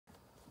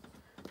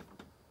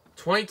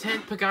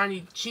2010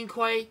 Pagani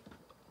Cinque.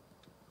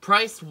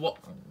 Price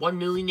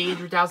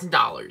 $1,800,000.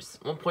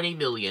 $1.8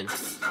 million.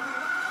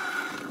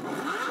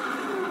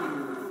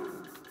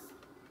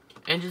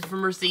 Engines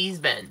from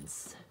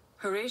Mercedes-Benz.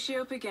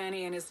 Horatio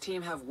Pagani and his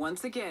team have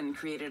once again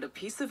created a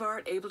piece of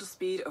art able to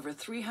speed over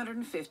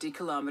 350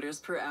 kilometers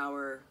per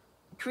hour.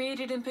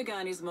 Created in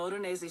Pagani's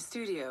Modenese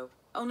studio,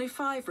 only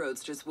 5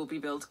 roadsters will be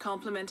built,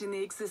 complementing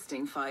the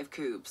existing 5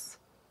 coupes.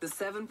 The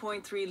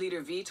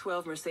 7.3-liter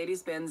V12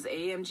 Mercedes-Benz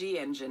AMG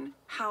engine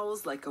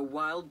howls like a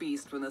wild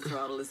beast when the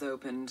throttle is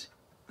opened.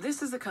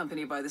 This is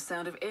accompanied by the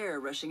sound of air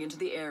rushing into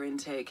the air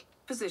intake,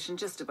 positioned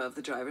just above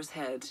the driver's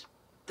head.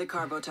 The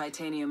Carbo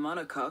titanium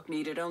monocoque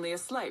needed only a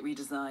slight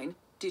redesign,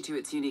 due to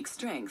its unique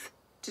strength,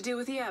 to deal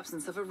with the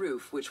absence of a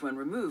roof, which when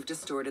removed is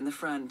stored in the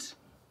front.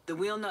 The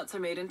wheel nuts are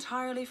made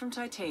entirely from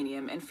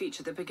titanium and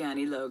feature the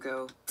Pagani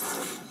logo.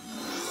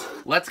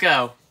 Let's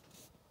go.